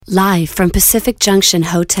Live from Pacific Junction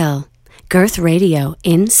Hotel, Girth Radio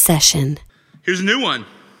in session. Here's a new one.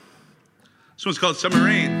 This one's called Summer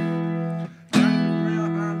Rain.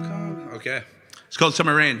 Okay. It's called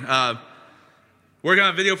Summer Rain. Working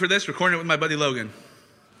on a video for this, recording it with my buddy Logan.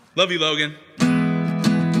 Love you, Logan.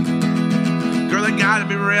 Girl, I gotta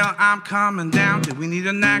be real, I'm coming down. Do we need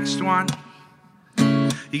a next one?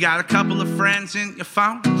 You got a couple of friends in your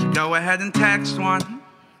phone, so go ahead and text one.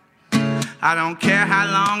 I don't care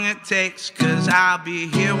how long it takes, 'cause I'll be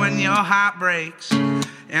here when your heart breaks.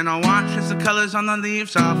 And I'll watch as the colors on the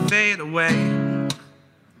leaves all fade away.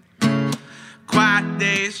 Quiet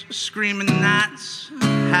days, screaming nights,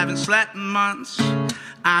 haven't slept in months.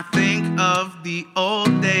 I think of the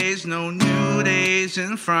old days, no new days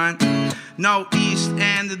in front. No east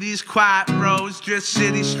end of these quiet roads, just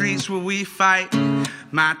city streets where we fight.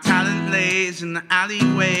 My talent lays in the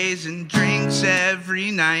alleyways and drinks every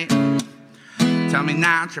night. Tell me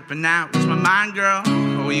now, tripping out, what's my mind, girl?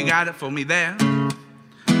 Oh, you got it for me there.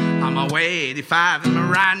 On my way, 85 in my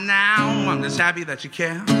ride now. I'm just happy that you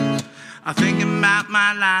care. I'm thinking about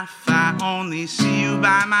my life, I only see you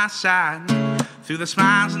by my side. Through the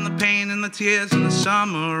smiles and the pain and the tears and the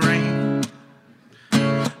summer rain.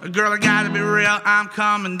 Girl, I gotta be real, I'm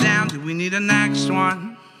coming down. Do we need a next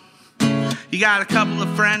one? You got a couple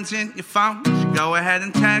of friends in your phone, so go ahead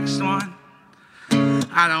and text one.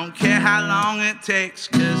 I don't care how long it takes,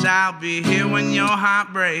 'cause I'll be here when your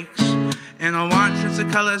heart breaks. And I'll watch as the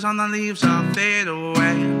colors on the leaves all fade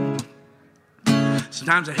away.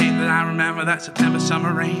 Sometimes I hate that I remember that September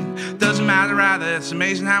summer rain. Doesn't matter either, it's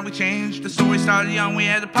amazing how we changed. The story started young, we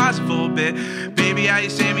had to pause it for a bit. Baby, how you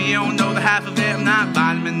say me, you don't know the half of it. I'm not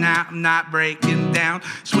bottoming out, I'm not breaking down.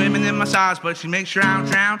 Swimming in my size, but she makes sure I don't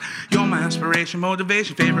drown. You're my inspiration,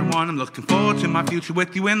 motivation, favorite one. I'm looking forward to my future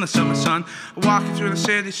with you in the summer sun. Walking through the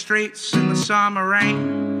city streets in the summer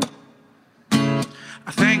rain.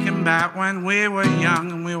 I'm thinking about when we were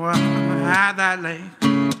young and we were at that lake.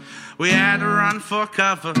 We had to run for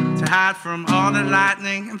cover to hide from all the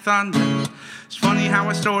lightning and thunder. It's funny how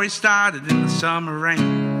our story started in the summer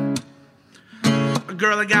rain.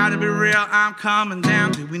 Girl, I gotta be real, I'm coming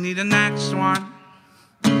down. Do we need a next one?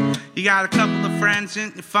 You got a couple of friends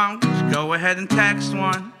in your phone, so go ahead and text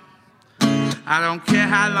one. I don't care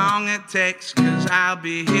how long it takes, 'cause I'll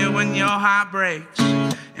be here when your heart breaks.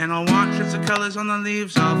 And I'll watch as the colors on the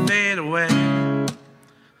leaves all fade away.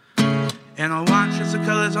 And I'll watch as the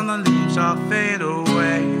colors on the leaves all fade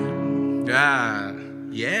away.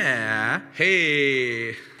 Yeah.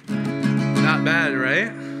 Hey. Not bad,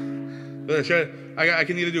 right? Let's try. I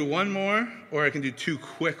can either do one more or I can do two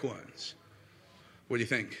quick ones. What do you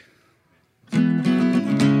think?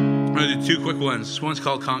 I'm going to do two quick ones. This one's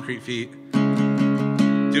called Concrete Feet.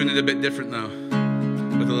 Doing it a bit different, though,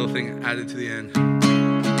 with a little thing added to the end.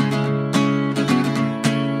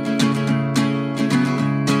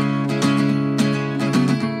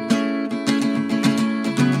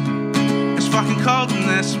 Fucking cold in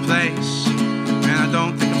this place, and I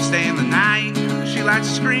don't think I'm staying the night. She likes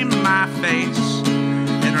to scream in my face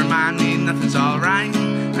and remind me nothing's alright.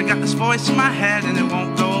 I got this voice in my head and it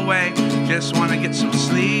won't go away. Just wanna get some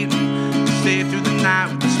sleep, stay through the night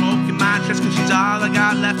with the smoke in my chest, 'cause she's all I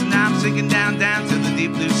got left. And now I'm sinking down to the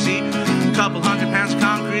deep blue sea. A couple 100 pounds of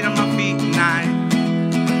concrete on my feet tonight.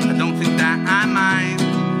 I don't think that I mind.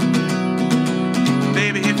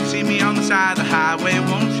 Baby, if you see me on the side of the highway,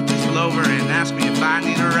 won't you just pull over and ask me if I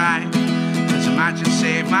need a ride? 'Cause it might just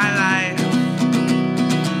save my life.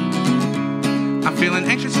 I'm feeling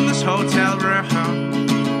anxious in this hotel room.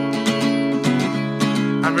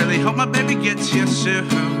 I really hope my baby gets here soon.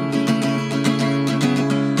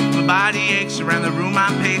 My body aches around the room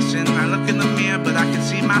I'm pacing. I look in the mirror, but I can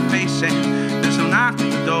see my face, and there's no knock at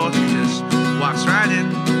the door. She just walks right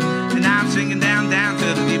in. And I'm sinking down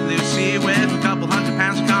to the deep blue sea with a couple 100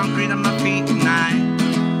 pounds of concrete on my feet tonight.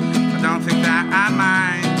 I don't think that I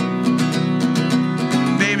mind.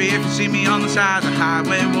 Baby, if you see me on the side of the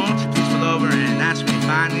highway, won't you please pull over and ask me if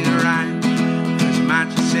I need a ride? 'Cause it might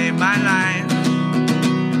just save my life.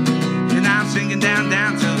 And I'm sinking down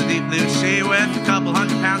to the deep blue sea with a couple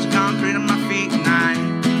 100 pounds of concrete on my feet tonight.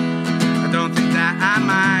 I don't think that I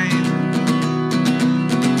mind.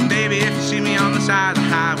 Baby, if you see me on the side of the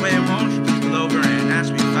highway, won't you please pull over and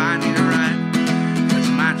ask me if I need a ride? 'Cause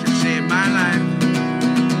it might just save my life.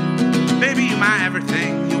 Baby, you my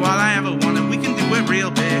everything, you all I ever wanted. We can do it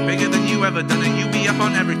real big, bigger than you ever done it. You be up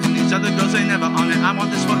on everything, these other girls ain't never on it. I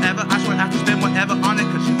want this forever, I swear I have to spend whatever on it.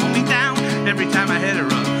 'Cause she pull me down every time I hit her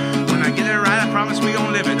up. When I get it right, I promise we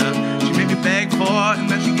gon' live it up. She make me beg for it and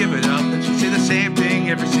then she give it up. Then she say the same thing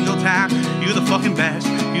every single time. You the fucking best,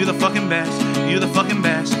 you the fucking best, you the fucking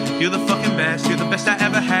best. You're the fucking best. You're the best I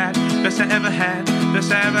ever had. Best I ever had.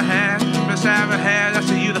 Best I ever had. Best I ever had. I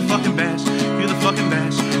say you're the fucking best. You're the fucking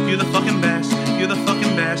best. You're the fucking best. You're the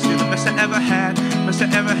fucking best. You're the best I ever had. Best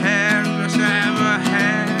I ever had. Best I ever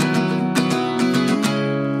had.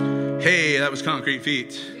 Hey, that was Concrete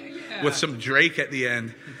Feet with some Drake at the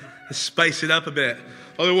end to spice it up a bit.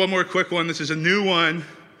 Oh, one more quick one. This is a new one.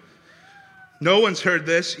 No one's heard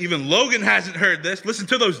this. Even Logan hasn't heard this. Listen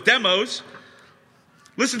to those demos.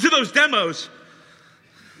 Listen to those demos.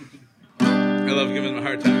 I love giving them a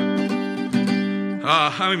hard time.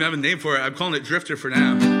 I don't even have a name for it. I'm calling it Drifter for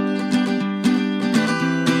now.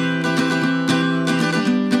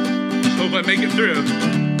 Just hope I make it through.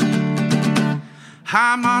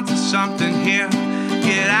 I'm onto something here.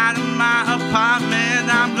 Get out of my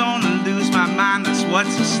apartment. I'm gonna lose my mind. That's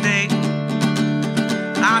what's at stake.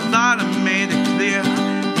 I thought I made it clear.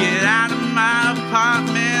 Get out of my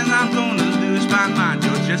apartment. I'm gonna lose my mind.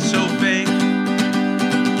 You're just so fake.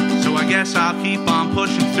 So I guess I'll keep on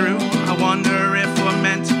pushing through. I wonder if we're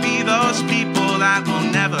meant to be those people that will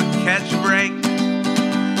never catch a break.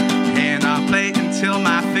 And I'll play until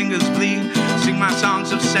my fingers bleed. Sing my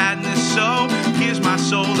songs of sadness. So here's my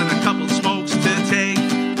soul and a couple smokes to take.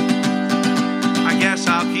 I guess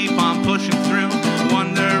I'll keep on pushing through.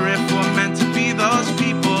 Wonder if we're meant to be those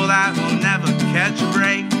people that will never catch a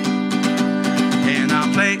break. And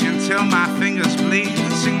I'll play until my fingers bleed.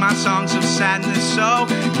 Sing my songs of sadness. So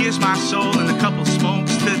here's my soul and a couple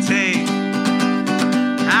smokes to take.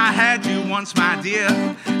 I had you once, my dear,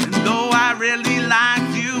 and though I really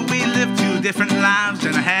liked you, we lived two different lives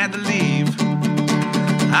and I had to leave.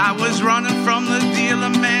 I was running from the dealer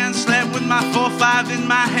man, slept with my 4-5 in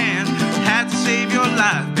my hand. Had to save your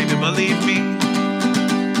life, baby, believe me.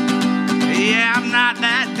 Yeah, I'm not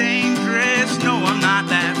that dangerous, no, I'm not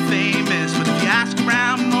that famous. But if you ask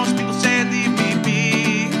around, most people say leave me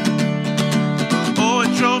be. Oh,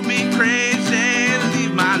 it drove me crazy to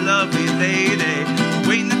leave my lovely lady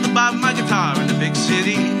waiting at the bottom of my guitar in the big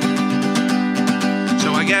city.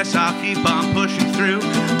 So I guess I'll keep on pushing through.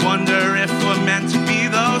 Wonder if we're meant to be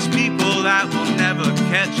those people that will never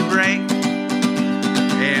catch a break.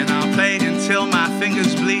 And I'll play until my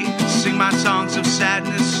fingers bleed. Sing my songs of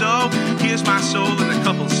sadness. So here's my soul and a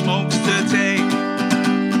couple smokes to take.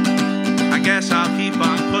 I guess I'll keep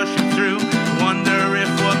on pushing through. Wonder if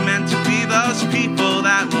we're meant to be those people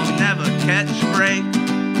that will never catch a break.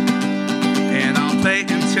 And I'll play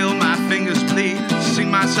until my fingers bleed.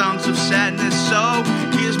 Sing my songs of sadness. So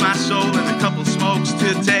here's my soul and a couple smokes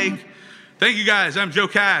to take. Thank you guys. I'm Joe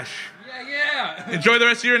Cash. Yeah. Enjoy the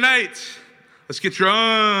rest of your night. Let's get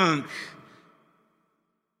drunk.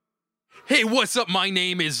 Hey, what's up? My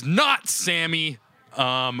name is not Sammy.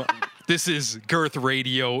 This is Girth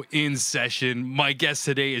Radio in session. My guest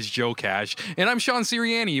today is Joe Cash, and I'm Sean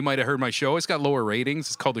Sirianni. You might have heard my show. It's got lower ratings.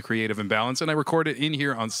 It's called The Creative Imbalance, and I record it in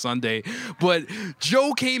here on Sunday. But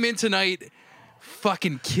Joe came in tonight,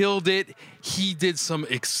 fucking killed it. He did some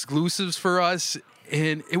exclusives for us,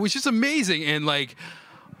 and it was just amazing. And like,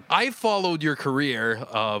 I followed your career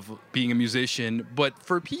of being a musician, but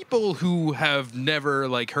for people who have never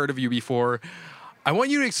like heard of you before, I want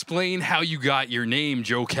you to explain how you got your name,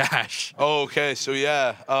 Joe Cash. Oh, okay. So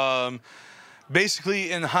yeah,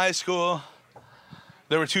 basically in high school,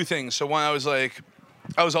 there were two things. So one, I was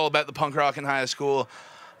all about the punk rock in high school.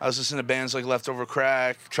 I was listening to bands like Leftover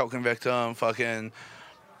Crack, Choking Victim, fucking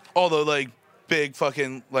all the like big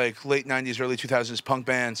fucking like late 90s, early 2000s punk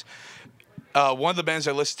bands. One of the bands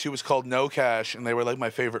I listened to was called No Cash, and they were like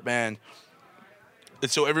my favorite band.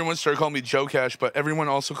 And so everyone started calling me Joe Cash, but everyone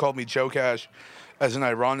also called me Joe Cash as an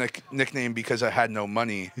ironic nickname because I had no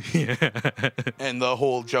money. Yeah. And the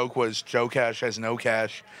whole joke was Joe Cash has no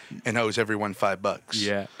cash and owes everyone $5.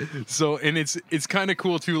 Yeah. So, and it's kind of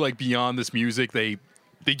cool too, like beyond this music, they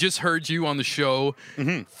just heard you on the show,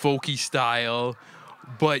 folky style,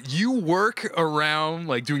 but you work around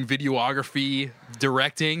like doing videography,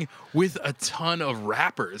 directing with a ton of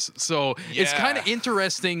rappers. So it's kind of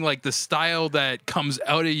interesting, like the style that comes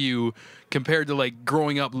out of you compared to like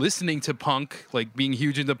growing up listening to punk, like being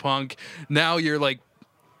huge into punk. Now you're like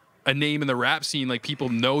a name in the rap scene. Like people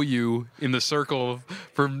know you in the circle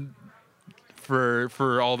for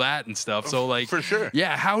all that and stuff. So like, for sure.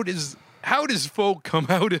 Yeah. How does folk come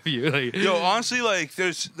out of you? Like, yo, honestly, like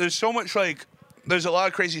there's so much, like there's a lot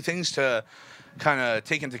of crazy things to kind of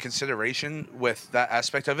take into consideration with that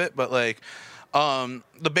aspect of it. But like,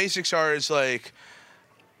 the basics is like,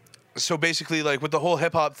 so basically like with the whole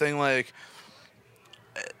hip hop thing, like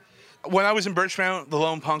when I was in Birchmount, the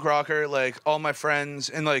lone punk rocker, like all my friends,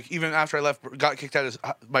 and like even after I left, got kicked out of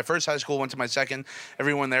my first high school, went to my second,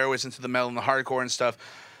 everyone there was into the metal and the hardcore and stuff.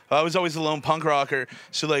 I was always a lone punk rocker.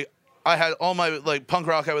 So like I had all my like punk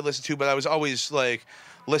rock I would listen to, but I was always like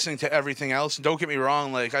listening to everything else. And don't get me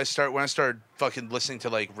wrong, like when I started fucking listening to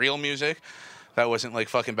like real music, that wasn't like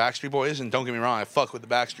fucking Backstreet Boys. And don't get me wrong, I fuck with the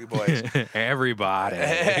Backstreet Boys. Everybody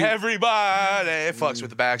fucks with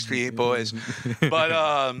the Backstreet Boys.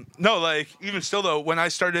 But no, like even still though, when I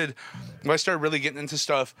started really getting into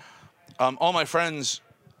stuff, all my friends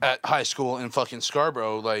at high school in fucking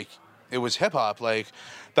Scarborough, like it was hip hop, like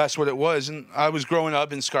that's what it was. And I was growing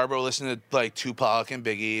up in Scarborough listening to like Tupac and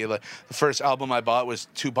Biggie. Like the first album I bought was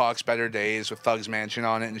Tupac's Better Days with Thug's Mansion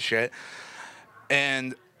on it and shit.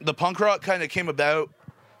 And the punk rock kind of came about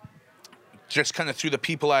just kind of through the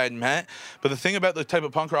people I had met. But the thing about the type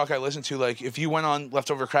of punk rock I listened to, like if you went on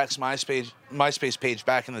Leftover Cracks MySpace page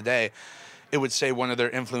back in the day, it would say one of their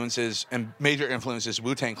influences and major influences,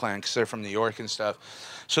 Wu-Tang Clan, because they're from New York and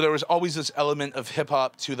stuff. So there was always this element of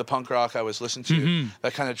hip-hop to the punk rock I was listening to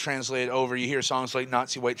that kind of translated over. You hear songs like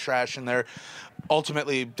Nazi White Trash, and they're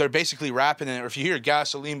basically rapping in it. Or if you hear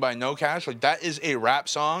Gasoline by No Cash, like that is a rap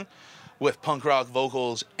song with punk rock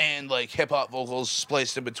vocals and like hip-hop vocals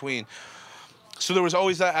spliced in between. So there was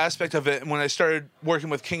always that aspect of it. And when I started working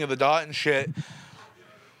with King of the Dot and shit,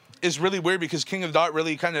 it's really weird because King of the Dot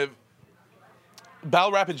really kind of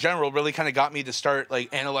battle rap in general really kind of got me to start like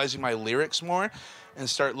analyzing my lyrics more and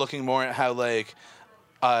start looking more at how like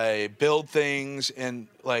I build things and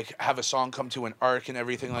like have a song come to an arc and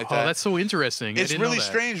everything like that. Oh, that's so interesting. It's really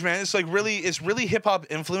strange, man. It's really hip hop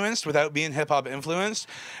influenced without being hip hop influenced.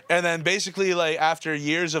 And then basically like after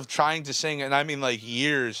years of trying to sing, and I mean like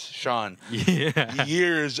years, Sean. Yeah.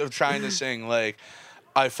 Years of trying to sing, like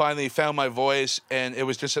I finally found my voice, and it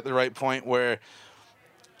was just at the right point where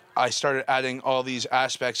I started adding all these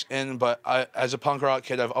aspects in. But as a punk rock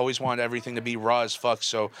kid, I've always wanted everything to be raw as fuck.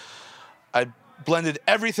 So I blended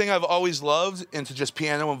everything I've always loved into just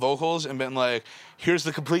piano and vocals and been like, here's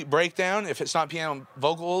the complete breakdown. If it's not piano and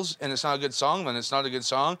vocals and it's not a good song, then it's not a good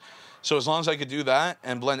song. So as long as I could do that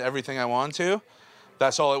and blend everything I want to,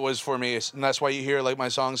 that's all it was for me. And that's why you hear like my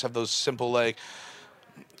songs have those simple like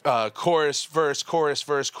chorus, verse, chorus,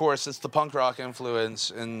 verse, chorus. It's the punk rock influence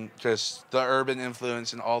and just the urban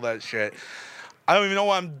influence and all that shit. I don't even know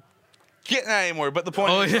why I'm getting that anymore, but the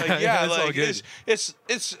point is, like, like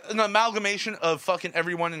it's an amalgamation of fucking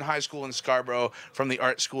everyone in high school in Scarborough, from the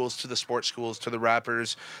art schools to the sports schools to the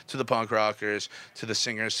rappers to the punk rockers to the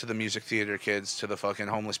singers to the music theater kids to the fucking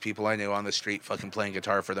homeless people I knew on the street fucking playing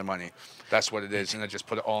guitar for their money. That's what it is, and I just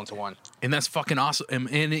put it all into one. And that's fucking awesome.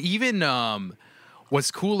 And even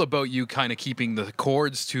what's cool about you kind of keeping the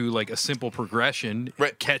chords to like a simple progression,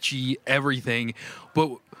 right, catchy, everything,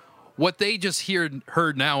 but what they just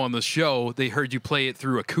heard now on the show, they heard you play it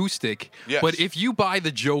through acoustic. Yes. But if you buy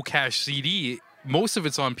the Joe Cash CD, most of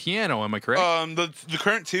it's on piano. Am I correct? The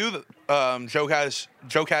current two, Joe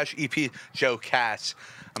Cash EP, Joe Cash.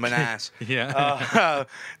 I'm an ass. Yeah.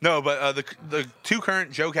 No, but the two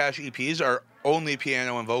current Joe Cash EPs are only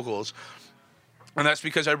piano and vocals, and that's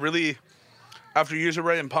because I really, after years of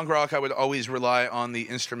writing punk rock, I would always rely on the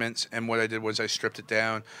instruments, and what I did was I stripped it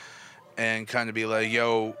down and kind of be like,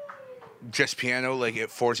 yo, just piano, like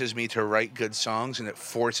it forces me to write good songs and it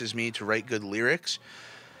forces me to write good lyrics,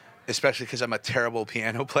 especially because I'm a terrible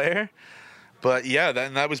piano player. But yeah,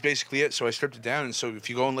 that was basically it. So I stripped it down. And so if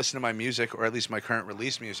you go and listen to my music, or at least my current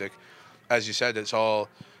release music, as you said, it's all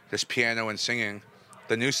just piano and singing.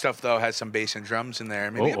 The new stuff though has some bass and drums in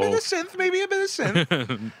there, maybe a bit of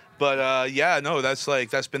synth, But yeah, no,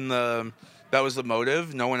 that was the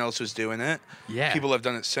motive. No one else was doing it. Yeah, people have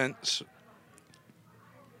done it since.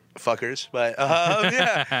 Fuckers, but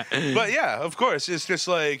yeah, but yeah, of course, it's just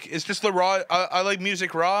the raw. I like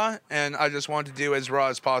music raw, and I just want to do as raw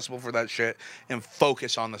as possible for that shit and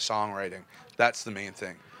focus on the songwriting. That's the main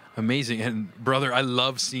thing. Amazing. And brother, I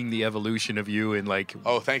love seeing the evolution of you and like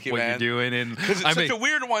thank you, what man. you're doing, and because it's such a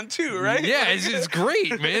weird one too, right? Yeah, it's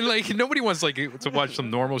great, man. Like nobody wants like to watch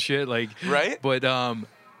some normal shit, like right, but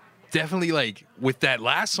definitely, like, with that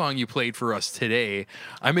last song you played for us today,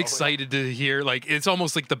 I'm excited to hear, like, it's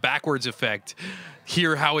almost like the backwards effect,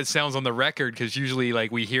 hear how it sounds on the record, because usually,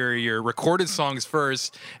 like, we hear your recorded songs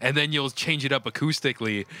first, and then you'll change it up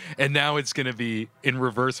acoustically, and now it's going to be in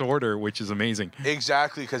reverse order, which is amazing.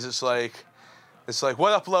 Exactly, because it's like,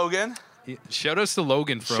 what up, Logan? Shout outs to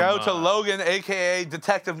Logan from... Shout out to Logan, a.k.a.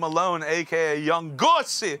 Detective Malone, a.k.a. Young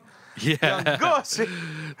Gossy. Yeah. Young Gossy.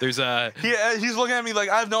 There's a... he's looking at me like,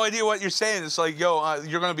 I have no idea what you're saying. It's like, yo,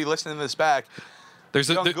 you're going to be listening to this back. There's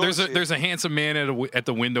a handsome man at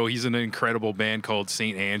the window. He's in an incredible band called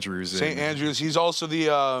St. Andrews. St. Andrews. He's also he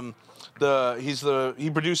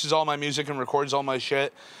produces all my music and records all my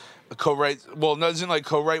shit. co-write. Well, doesn't like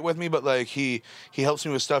co-write with me, but like he helps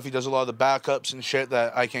me with stuff. He does a lot of the backups and shit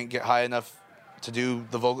that I can't get high enough to do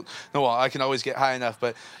the vocal. No, well, I can always get high enough,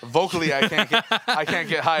 but vocally I can't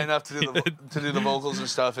get high enough to do the vocals and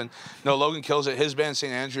stuff. And no, Logan kills it. His band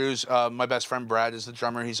St. Andrews. My best friend Brad is the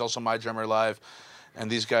drummer. He's also my drummer live, and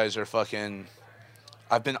these guys are fucking.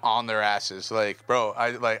 I've been on their asses, like, bro.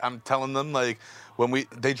 I'm telling them like. When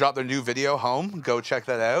they drop their new video, Home, go check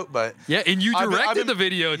that out. But yeah, and you directed the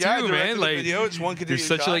video too, man. Like, video. It's one continuous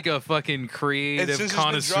you're such shot. like a fucking creative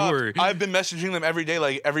connoisseur. I've been messaging them every day,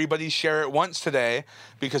 like everybody share it once today,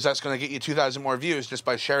 because that's going to get you 2,000 more views just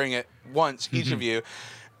by sharing it once, each of you.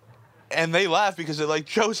 And they laugh because they're like,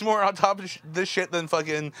 Joe's more on top of this shit than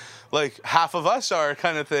fucking like half of us are,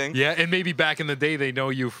 kind of thing. Yeah, and maybe back in the day they know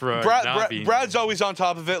you from Brad's always on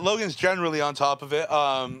top of it. Logan's generally on top of it.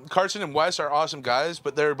 Carson and Wes are awesome guys,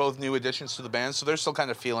 but they're both new additions to the band, so they're still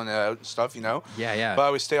kind of feeling it out and stuff, you know? Yeah. But I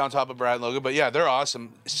always stay on top of Brad and Logan. But yeah, they're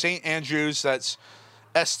awesome. St. Andrews, that's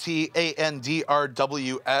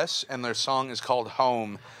STANDRWS, and their song is called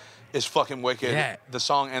Home. Is fucking wicked. Yeah. The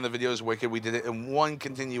song and the video is wicked. We did it in one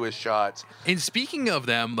continuous shot. And speaking of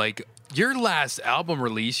them, like your last album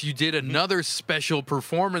release, you did another special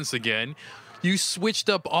performance again. You switched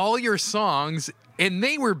up all your songs and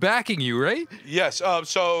they were backing you, right? Yes.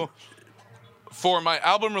 So for my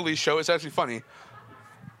album release show, it's actually funny.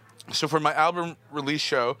 So for my album release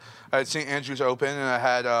show, I had St. Andrews open, and I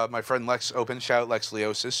had my friend Lex open. Shout out Lex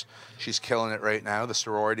Leosis. She's killing it right now, the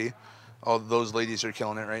sorority. All those ladies are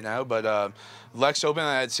killing it right now. But Lex open,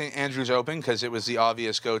 I had St. Andrews open because it was the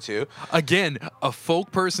obvious go-to. Again, a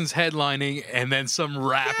folk person's headlining, and then some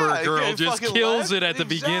rapper girl just kills it at the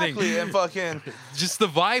beginning. And fucking just the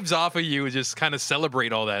vibes off of you just kind of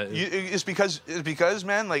celebrate all that. It's because,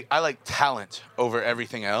 man, like I like talent over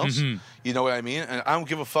everything else. You know what I mean? And I don't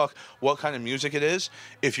give a fuck what kind of music it is.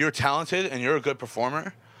 If you're talented and you're a good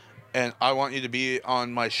performer, and I want you to be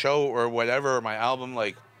on my show or whatever, or my album,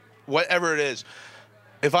 like, whatever it is,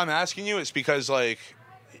 if I'm asking you, it's because like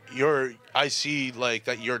I see like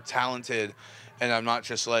that you're talented, and I'm not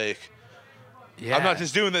just like, I'm not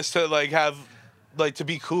just doing this to like have like to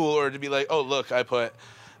be cool or to be like, oh look, I put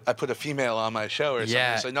a female on my show or something.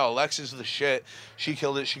 It's like, no, Alexa's the shit. She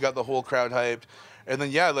killed it. She got the whole crowd hyped. And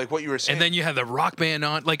then like what you were saying. And then you had the rock band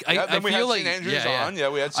on. Like I feel like St. Andrews on. Yeah,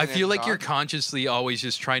 we had St. I feel like Andrews you're on. consciously always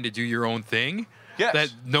just trying to do your own thing. Yes.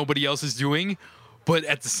 That nobody else is doing. But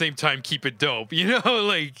at the same time, keep it dope, you know?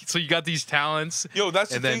 Like, so you got these talents. Yo,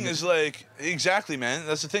 that's the thing is, like, exactly, man.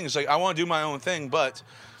 That's the thing. It's like, I want to do my own thing, but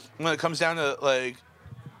when it comes down to,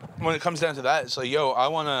 that, it's like, yo, I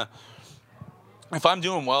want to, if I'm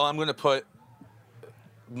doing well, I'm going to put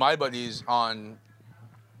my buddies on.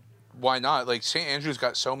 Why not? Like, St. Andrews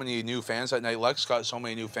got so many new fans that night. Lex got so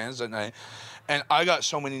many new fans that night. And I got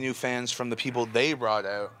so many new fans from the people they brought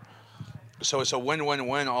out. So it's a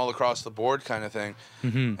win-win-win all across the board kind of thing.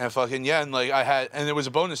 And fucking, yeah, and like and it was a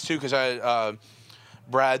bonus too, because I had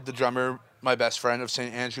Brad, the drummer, my best friend of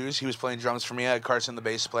St. Andrews. He was playing drums for me. I had Carson, the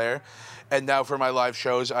bass player. And now for my live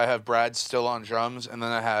shows, I have Brad still on drums, and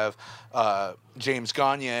then I have James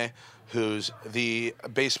Gagne, who's the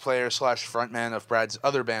bass player / frontman of Brad's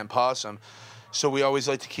other band, Possum. So we always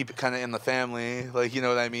like to keep it kind of in the family, like, you know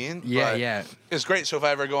what I mean? Yeah, but yeah. It's great. So if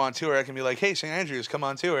I ever go on tour, I can be like, hey, St. Andrews, come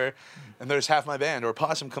on tour. And there's half my band. Or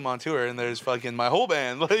Possum, come on tour. And there's fucking my whole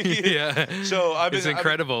band. Like, yeah. So it's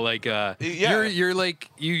incredible. You're like,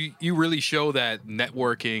 you really show that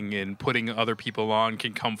networking and putting other people on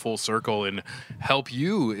can come full circle and help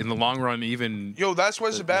you in the long run even. Yo, that's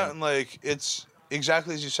what it's about. And like, it's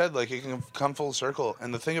exactly as you said, like, it can come full circle.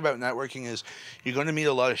 And the thing about networking is you're going to meet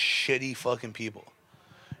a lot of shitty fucking people.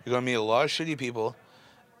 You're going to meet a lot of shitty people,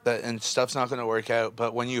 and stuff's not going to work out.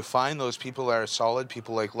 But when you find those people that are solid,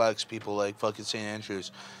 people like Lex, people like fucking St.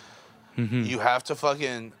 Andrews, you have to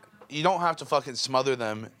fucking, you don't have to fucking smother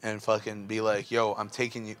them and fucking be like, yo, I'm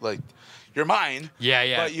taking you, like, you're mine. Yeah,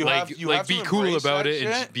 yeah. But you have to be cool about it shit.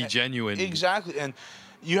 and be genuine. Exactly. And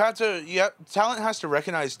you have to, talent has to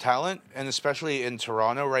recognize talent, and especially in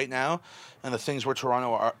Toronto right now, and the things where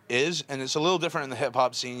Toronto is, and it's a little different in the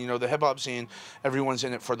hip-hop scene. You know, the hip-hop scene, everyone's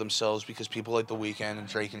in it for themselves because people like The Weeknd and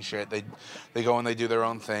Drake and shit, they go and they do their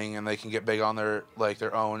own thing, and they can get big on their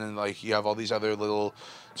own, and, like, you have all these other little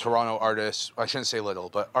Toronto artists, I shouldn't say little,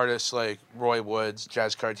 but artists like Roy Woods,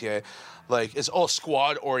 Jazz Cartier, like, it's all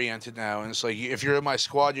squad-oriented now, and it's like, if you're in my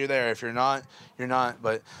squad, you're there. If you're not, you're not.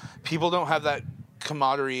 But people don't have that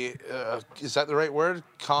camaraderie, is that the right word?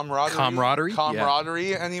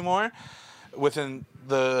 Camaraderie yeah. anymore within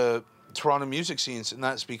the Toronto music scenes, and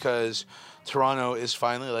that's because Toronto is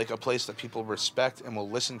finally like a place that people respect and will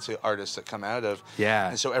listen to artists that come out of. Yeah.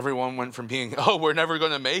 And so everyone went from being, oh, we're never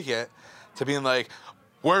going to make it, to being like,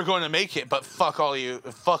 we're going to make it, but fuck all you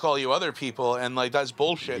other people, and like that's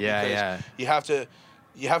bullshit. Yeah, because yeah.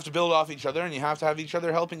 You have to build off each other, and you have to have each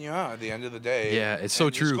other helping you out at the end of the day. Yeah, it's so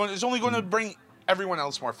And true. It's only going to bring everyone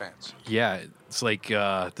else more fans. Yeah, it's like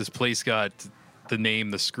this place got the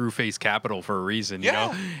name the Screwface Capital for a reason, you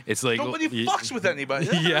know? It's like nobody fucks with anybody.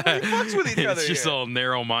 Yeah. Nobody fucks with each other. It's just here. all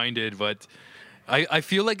narrow-minded, but I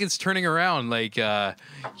feel like it's turning around. Like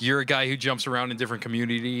you're a guy who jumps around in different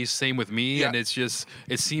communities, same with me, and it's just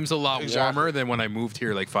it seems a lot warmer than when I moved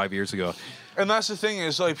here like 5 years ago. And that's the thing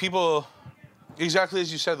is like people, exactly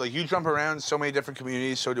as you said, like you jump around so many different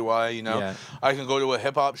communities, so do I, you know. Yeah. I can go to a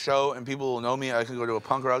hip hop show and people will know me. I can go to a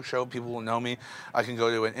punk rock show, people will know me. I can go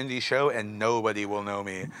to an indie show and nobody will know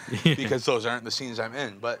me because those aren't the scenes I'm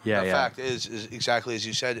in. But the fact is exactly as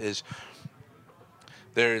you said, is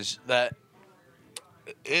there's that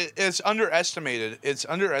it's underestimated. It's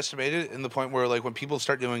underestimated in the point where like when people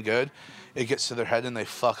start doing good, it gets to their head and they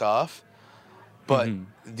fuck off. But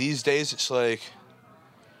these days it's like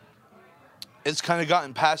it's kind of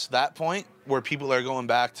gotten past that point where people are going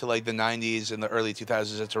back to like the 90s and the early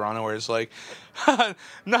 2000s at Toronto, where it's like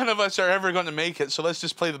none of us are ever going to make it, so let's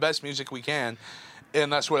just play the best music we can.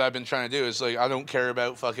 And that's what I've been trying to do. Is like I don't care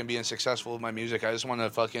about fucking being successful with my music. I just want to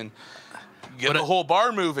fucking get the whole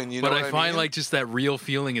bar moving. You know what I find mean? like just that real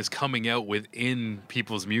feeling is coming out within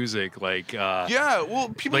people's music. Like yeah, well,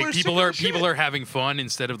 people are having fun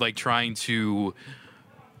instead of like trying to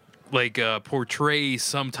like portray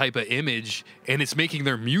some type of image, and it's making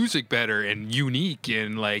their music better and unique,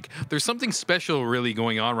 and like there's something special really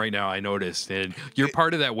going on right now, I noticed, and you're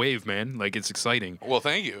part of that wave, man. Like it's exciting. Well,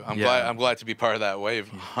 thank you. I'm glad to be part of that wave,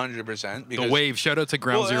 100%. The wave. Shout out to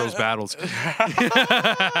Ground Zero's Battles. Shout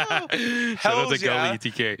out to Gully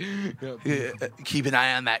TK. Keep an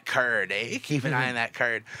eye on that card, eh? Keep an eye on that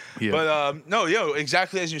card. Yeah. But no,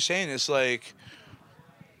 exactly as you're saying, it's like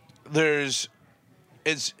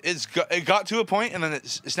it got to a point, and then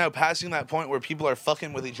it's now passing that point where people are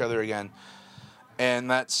fucking with each other again, and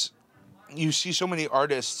that's you see so many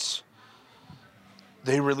artists.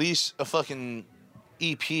 They release a fucking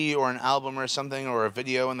EP or an album or something or a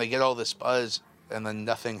video, and they get all this buzz, and then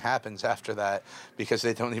nothing happens after that because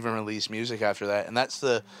they don't even release music after that. And that's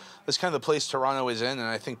kind of the place Toronto is in, and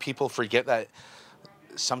I think people forget that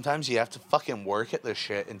sometimes you have to fucking work at this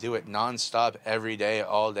shit and do it nonstop every day,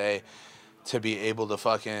 all day, to be able to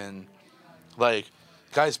fucking, like,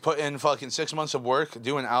 guys put in fucking 6 months of work,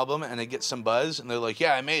 do an album, and they get some buzz, and they're like,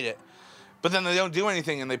 yeah, I made it. But then they don't do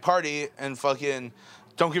anything, and they party, and fucking,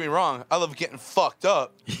 don't get me wrong, I love getting fucked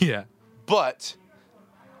up. Yeah. But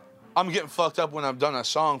I'm getting fucked up when I've done a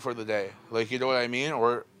song for the day. Like, you know what I mean?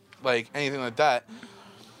 Or, like, anything like that.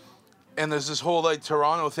 And there's this whole, like,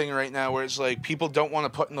 Toronto thing right now where it's like people don't want to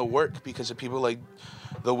put in the work because of people like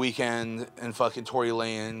The Weeknd and fucking Tory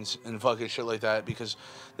Lanez and fucking shit like that, because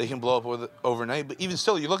they can blow up overnight. But even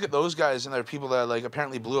still, you look at those guys, and there are people that like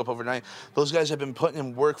apparently blew up overnight. Those guys have been putting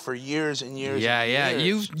in work for years and years. Yeah, and yeah.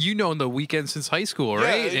 years. You know The Weeknd since high school,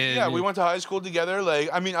 right? Yeah, we went to high school together. Like,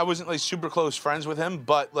 I mean, I wasn't like super close friends with him,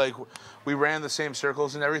 but like we ran the same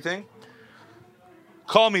circles and everything.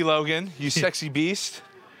 Call me, Logan, you sexy beast.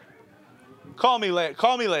 Call me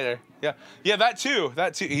later. Yeah, that too.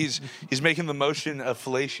 He's making the motion of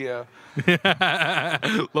fellatio.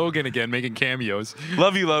 Logan again, making cameos.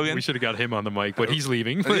 Love you, Logan. We should have got him on the mic, but he's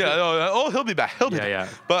leaving. He'll be back. He'll be back. Yeah.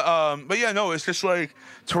 But yeah, no, it's just like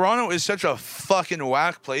Toronto is such a fucking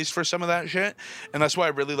whack place for some of that shit, and that's why I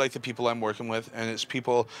really like the people I'm working with, and it's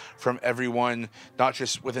people from everyone, not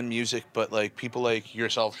just within music, but like people like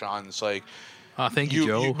yourself, Sean. It's like, thank you,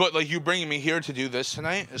 Joe. But like you bringing me here to do this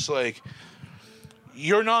tonight, it's like.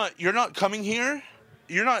 You're not coming here.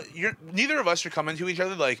 Neither of us are coming to each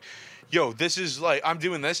other like, yo, this is like, I'm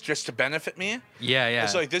doing this just to benefit me. Yeah.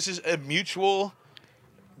 It's like, this is a mutual,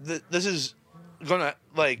 this is gonna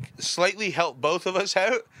like slightly help both of us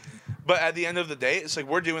out. But at the end of the day, it's like,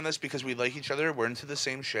 we're doing this because we like each other. We're into the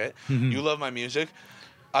same shit. Mm-hmm. You love my music.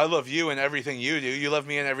 I love you and everything you do. You love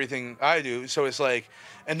me and everything I do. So it's like,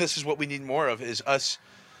 and this is what we need more of, is us.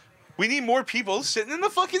 We need more people sitting in the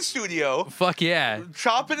fucking studio. Fuck yeah.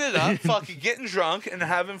 Chopping it up, fucking getting drunk and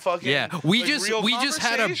having fucking we just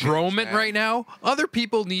had a broment right now. Other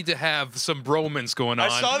people need to have some bromance going on.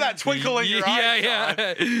 I saw that twinkle in your eyes.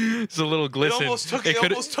 Yeah. It's a little glisten. It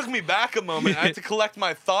almost took me back a moment. I had to collect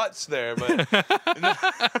my thoughts there, but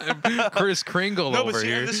Kris Kringle over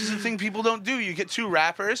here. This is the thing people don't do. You get two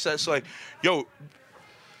rappers that's like, yo,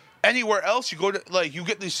 anywhere else, you go to, like, you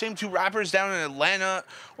get these same two rappers down in Atlanta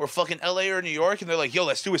or fucking LA or New York, and they're like, yo,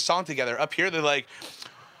 let's do a song together. Up here, they're like,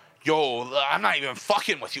 yo, I'm not even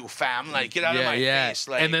fucking with you, fam. Like, get out of my face.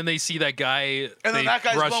 Like, and then they see that guy, and they then that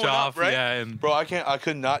guy's brush blowing off, up, right? yeah. And bro, I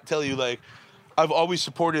could not tell you, like, I've always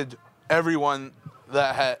supported everyone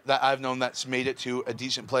that I've known that's made it to a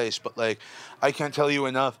decent place, but like, I can't tell you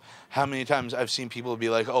enough how many times I've seen people be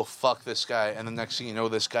like, oh, fuck this guy, and the next thing you know,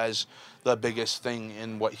 this guy's the biggest thing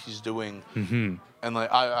in what he's doing. Mm-hmm. And like,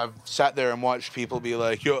 I've sat there and watched people be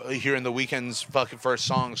like, yo, hearing the Weeknd's fucking first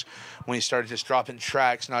songs when he started just dropping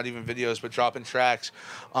tracks, not even videos, but dropping tracks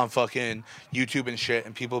on fucking YouTube and shit,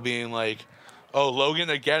 and people being like, oh, Logan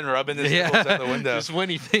again rubbing his nipples out the window. Just when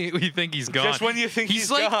you think he's gone. Just when you think he's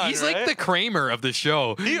gone, He's right? like the Kramer of the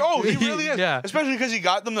show. He really is. Yeah. Especially because he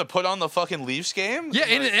got them to put on the fucking Leafs game. Yeah,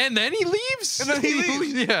 Like, and then he leaves. and then he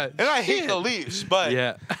leaves. Yeah. And I hate Shit. the Leafs, but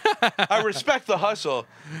Yeah. I respect the hustle.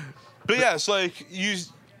 But yeah, it's like you.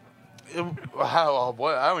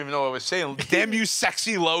 What? I don't even know what I was saying. Damn you,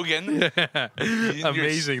 sexy Logan.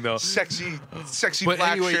 Amazing though. Sexy But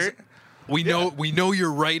black anyways, shirt. we know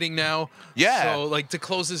you're writing now. Yeah. So like to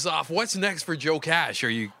close this off, what's next for Joe Cash? Are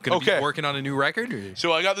you gonna be working on a new record? Or?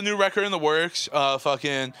 So I got the new record in the works. I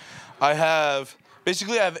have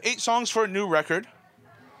 8 songs for a new record.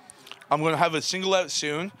 I'm gonna have a single out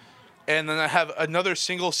soon, and then I have another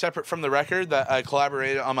single separate from the record that I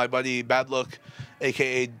collaborated on my buddy Bad Look,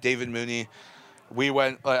 aka David Mooney. We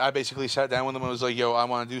went. Like, I basically sat down with him and was like, "Yo, I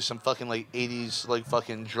want to do some fucking like '80s like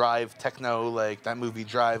fucking Drive techno, like that movie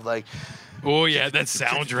Drive, like." Oh yeah, that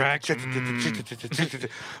soundtrack.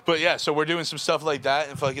 But yeah, so we're doing some stuff like that,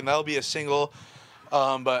 and fucking that'll be a single.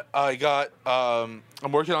 But I got.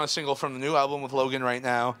 I'm working on a single from the new album with Logan right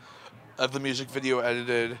now. I have the music video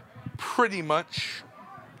edited pretty much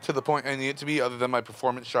to the point I need it to be, other than my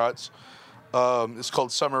performance shots. It's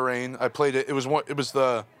called Summer Rain. I played it.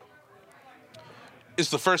 It's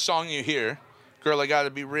the first song you hear. Girl, I Gotta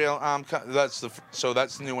Be Real. That's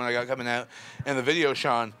the new one I got coming out. And the video,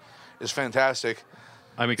 Sean, is fantastic.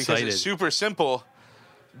 I'm excited. Because it's super simple.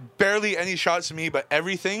 Barely any shots of me, but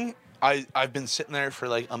everything. I've been sitting there for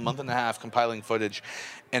like a month and a half compiling footage,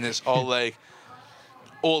 and it's all like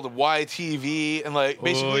old YTV and like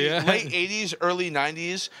basically late 80s, early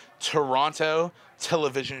 90s Toronto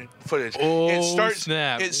television footage. Oh,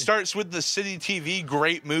 snap. It starts with the City TV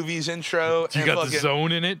Great Movies intro. You got the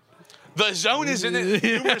Zone in it? The Zone is in it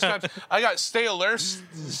numerous times. I got Stay Alert,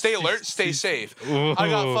 Stay Safe. Whoa. I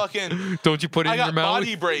got fucking... Don't you put it in your mouth?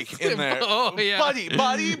 Body Break in there. Oh, yeah.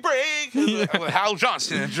 Body Break. Hal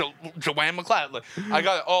Johnson and Joanne McLeod. Like, I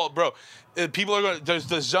got it all, bro. People are going. There's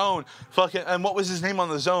the Zone. Fucking. And what was his name on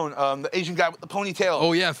the Zone? The Asian guy with the ponytail.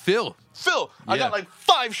 Oh yeah, Phil. I got like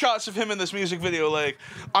 5 shots of him in this music video. Like,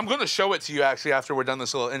 I'm gonna show it to you actually after we're done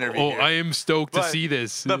this little interview. Oh, here. I am stoked to see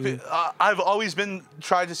this. I've always been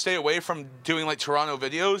trying to stay away from doing like Toronto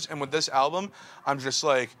videos, and with this album, I'm just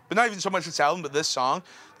like, but not even so much this album, but this song.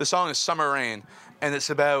 The song is Summer Rain, and it's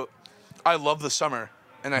about. I love the summer,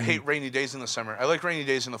 and I hate rainy days in the summer. I like rainy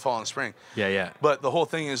days in the fall and spring. Yeah. But the whole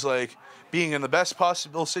thing is like being in the best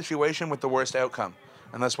possible situation with the worst outcome.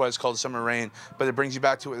 And that's why it's called Summer Rain. But it brings you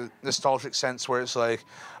back to a nostalgic sense where it's like,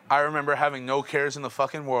 I remember having no cares in the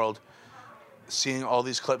fucking world, seeing all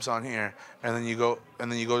these clips on here, and then you go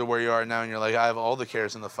to where you are now and you're like, I have all the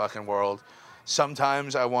cares in the fucking world.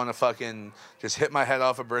 Sometimes I want to fucking just hit my head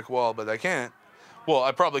off a brick wall, but I can't. Well,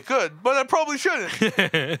 I probably could, but I probably shouldn't.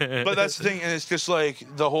 But that's the thing, and it's just like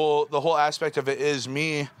the whole aspect of it is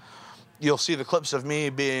me. You'll see the clips of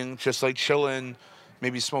me being just like chilling,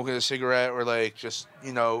 maybe smoking a cigarette or like just,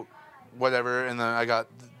 whatever. And then I got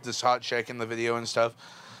this hot chick in the video and stuff.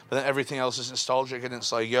 But then everything else is nostalgic, and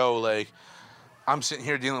it's like, yo, like I'm sitting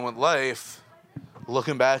here dealing with life,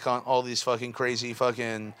 looking back on all these fucking crazy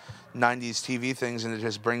fucking 90s TV things, and it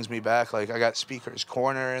just brings me back. Like I got Speaker's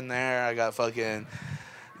Corner in there. I got fucking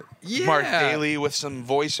Mark Daly with some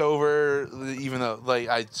voiceover, even though like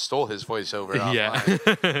I stole his voiceover.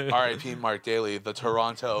 R.I.P. Mark Daly, the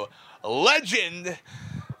Toronto legend.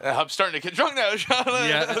 I'm starting to get drunk now, Sean.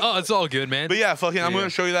 Yeah. Oh, it's all good, man. But yeah, fucking, I'm going to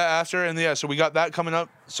show you that after. And yeah, so we got that coming up,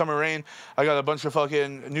 Summer Rain. I got a bunch of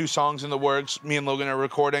fucking new songs in the works. Me and Logan are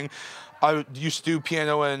recording. I used to do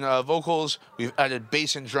piano and vocals. We've added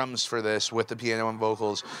bass and drums for this with the piano and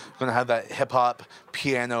vocals. Going to have that hip-hop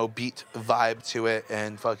piano beat vibe to it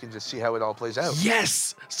and fucking just see how it all plays out.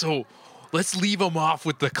 Yes! So let's leave them off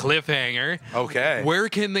with the cliffhanger. Okay. Where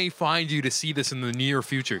can they find you to see this in the near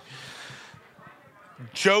future?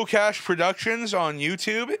 Joe Cash Productions on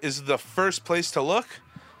YouTube is the first place to look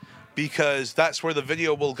because that's where the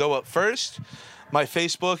video will go up first. My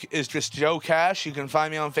Facebook is just Joe Cash. You can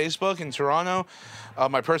find me on Facebook in Toronto,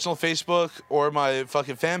 my personal Facebook or my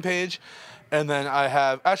fucking fan page. And then I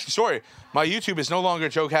have, actually, sorry, my YouTube is no longer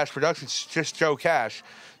Joe Cash Productions, it's just Joe Cash.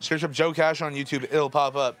 Search up Joe Cash on YouTube, it'll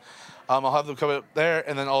pop up. I'll have them come up there,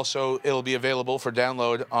 and then also it'll be available for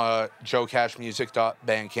download on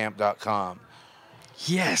joecashmusic.bandcamp.com.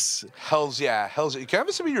 Yes. Hells yeah. Can I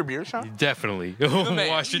have some of your beer, Sean? Definitely. man.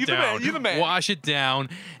 Wash it You the down. man. You the man. Wash it down.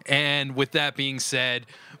 And with that being said,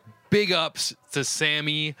 big ups to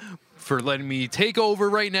Sammy for letting me take over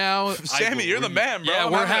right now. Sammy, you're the man, bro. Yeah,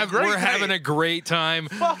 I'm we're having having a great time.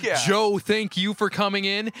 Fuck yeah. Joe, thank you for coming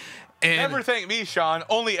in. And Never thank me, Sean.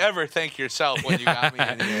 Only ever thank yourself when you got me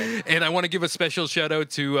in here. And I want to give a special shout out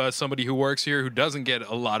to somebody who works here who doesn't get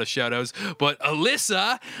a lot of shout outs, but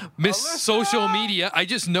Alyssa, Miss Social Media. I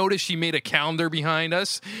just noticed she made a calendar behind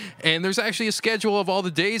us, and there's actually a schedule of all the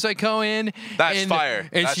days I go in. That's fire.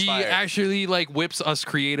 And That's she fire. actually like whips us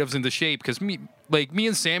creatives into shape because me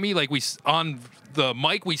and Sammy, like on the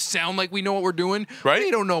mic, we sound like we know what we're doing. Right?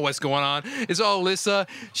 We don't know what's going on. It's all Alyssa.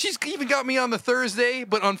 She's even got me on the Thursday,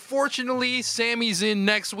 but unfortunately, Sammy's in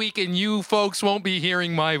next week, and you folks won't be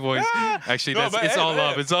hearing my voice. Actually, it's all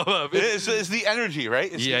love. It's all love. It's the energy,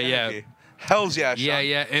 right? It's the energy. Hells yeah, Sean.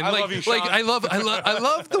 Yeah. And I like, love you, Sean. I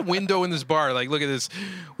love the window in this bar. Like, look at this.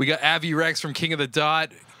 We got Avi Rex from King of the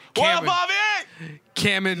Dot. What up, Bobby?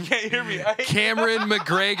 Cameron, Can't hear me. Cameron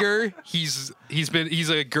McGregor. He's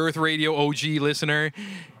a Girth Radio OG listener.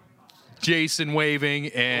 Jason waving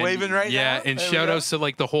and Waving right now? Yeah, and There we shout go. outs to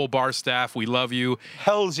like the whole bar staff. We love you.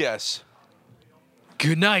 Hells yes.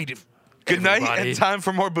 Good night. Good night everybody. and time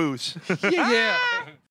for more booze. Yeah.